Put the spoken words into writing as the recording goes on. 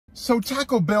So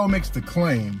Taco Bell makes the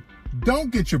claim, don't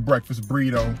get your breakfast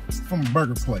burrito from a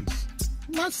burger place.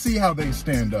 Let's see how they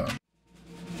stand up.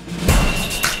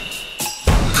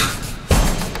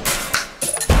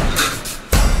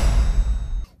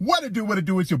 What it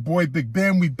do, it's your boy Big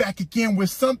Ben. We back again with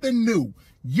something new.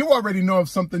 You already know if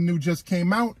something new just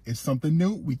came out, it's something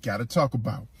new we gotta talk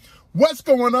about. What's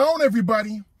going on,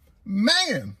 everybody?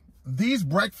 Man, these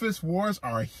breakfast wars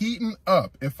are heating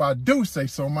up, if I do say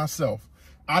so myself.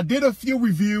 I did a few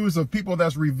reviews of people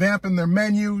that's revamping their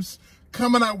menus,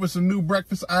 coming out with some new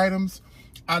breakfast items.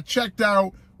 I checked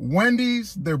out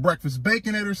Wendy's, their breakfast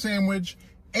Baconator sandwich,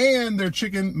 and their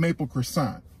chicken maple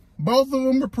croissant. Both of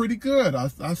them are pretty good.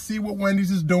 I see what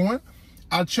Wendy's is doing.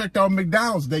 I checked out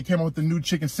McDonald's. They came out with the new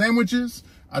chicken sandwiches.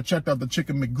 I checked out the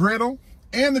chicken McGriddle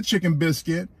and the chicken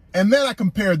biscuit. And then I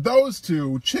compared those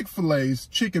to Chick-fil-A's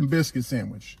chicken biscuit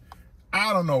sandwich.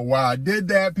 I don't know why I did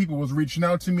that. People was reaching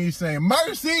out to me saying,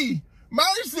 mercy,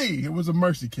 mercy. It was a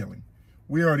mercy killing.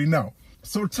 We already know.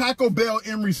 So Taco Bell,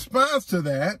 in response to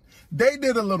that, they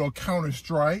did a little counter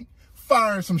strike,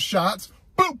 firing some shots,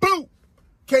 boop, boop.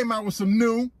 Came out with some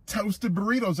new toasted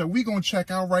burritos that we gonna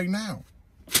check out right now.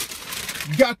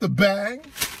 Got the bag.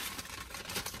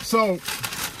 So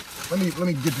let me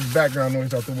get this background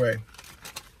noise out the way.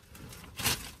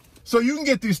 So you can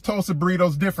get these toasted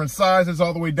burritos, different sizes,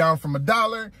 all the way down from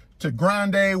 $1 to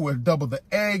grande with double the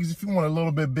eggs if you want a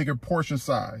little bit bigger portion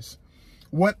size.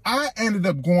 What I ended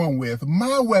up going with,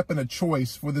 my weapon of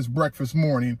choice for this breakfast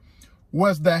morning,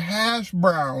 was the hash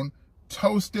brown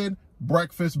toasted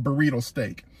breakfast burrito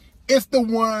steak. It's the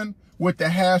one with the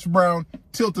hash brown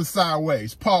tilted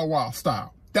sideways, Paul Wall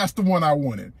style. That's the one I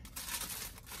wanted.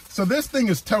 So this thing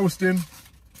is toasted,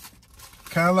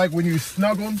 kind of like when you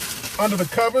snuggle under the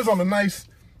covers on a nice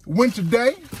winter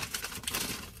day.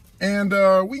 And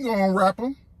we gonna unwrap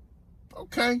them.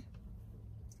 Okay,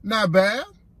 not bad.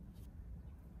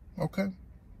 Okay,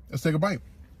 let's take a bite.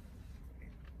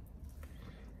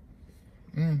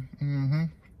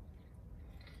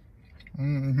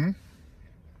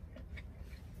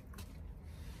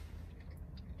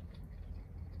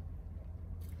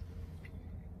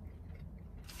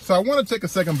 So I want to take a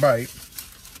second bite,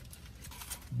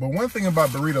 but one thing about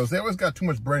burritos, they always got too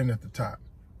much breading at the top.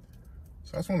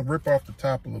 So I just want to rip off the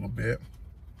top a little bit,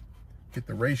 get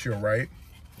the ratio right.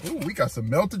 Ooh, we got some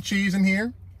melted cheese in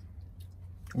here.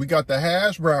 We got the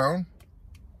hash brown.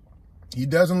 He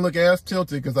doesn't look as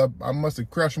tilted because I must have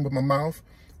crushed him with my mouth.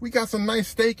 We got some nice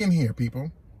steak in here,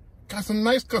 people. Got some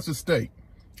nice cuts of steak.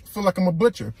 I feel like I'm a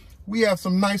butcher. We have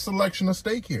some nice selection of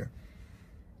steak here.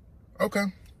 Okay.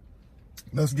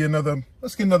 Let's get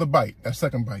another bite, that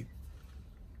second bite.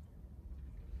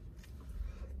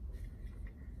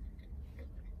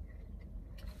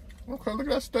 Okay, look at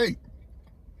that steak.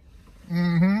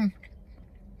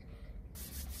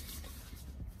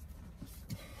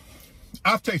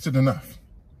 I've tasted enough.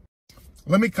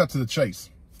 Let me cut to the chase.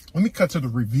 Let me cut to the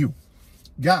review.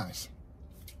 Guys,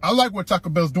 I like what Taco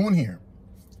Bell's doing here.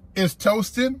 It's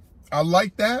toasted. I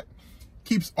like that.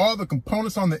 Keeps all the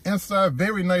components on the inside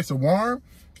very nice and warm.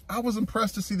 I was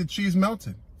impressed to see the cheese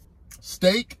melted.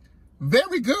 Steak,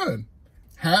 very good.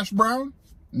 Hash brown,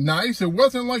 nice. It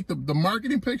wasn't like the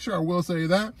marketing picture, I will say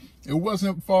that. It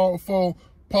wasn't full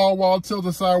Paul Wall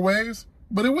tilted sideways,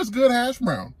 but it was good hash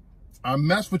brown. I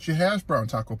messed with your hash brown,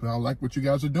 Taco Bell. I like what you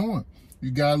guys are doing.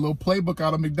 You got a little playbook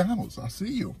out of McDonald's. I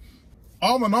see you.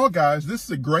 All in all, guys, this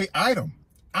is a great item.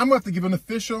 I'm going to have to give an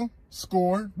official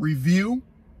score review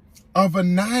of a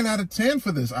 9 out of 10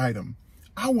 for this item.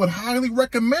 I would highly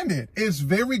recommend it. It's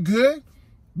very good,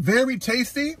 very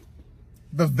tasty.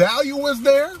 The value is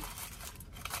there.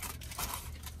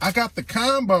 I got the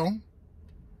combo.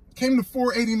 Came to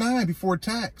 $4.89 before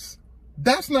tax.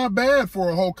 That's not bad for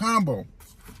a whole combo.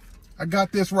 I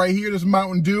got this right here, this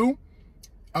Mountain Dew.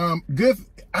 Good.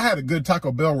 I had a good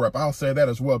Taco Bell rep. I'll say that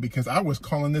as well, because I was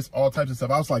calling this all types of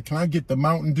stuff. I was like, can I get the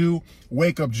Mountain Dew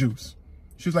Wake Up Juice?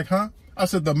 She was like, huh? I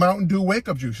said, the Mountain Dew Wake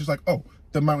Up Juice. She's like, oh,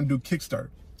 the Mountain Dew Kickstart.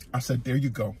 I said, there you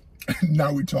go.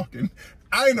 Now we're talking.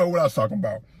 I didn't know what I was talking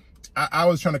about. I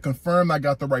was trying to confirm I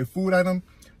got the right food item.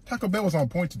 Taco Bell was on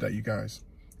point today, you guys.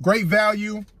 Great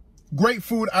value, great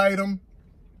food item.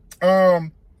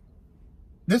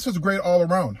 This was great all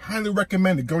around. Highly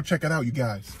recommended. Go check it out, you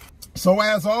guys. So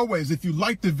as always, if you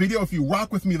liked the video, if you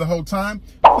rock with me the whole time,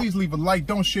 please leave a like.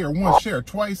 Don't share once, share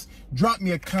twice. Drop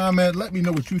me a comment. Let me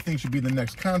know what you think should be the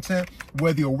next content.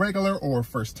 Whether you're a regular or a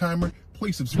first timer,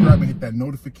 please subscribe and hit that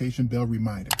notification bell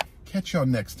reminder. Catch y'all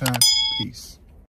next time. Peace.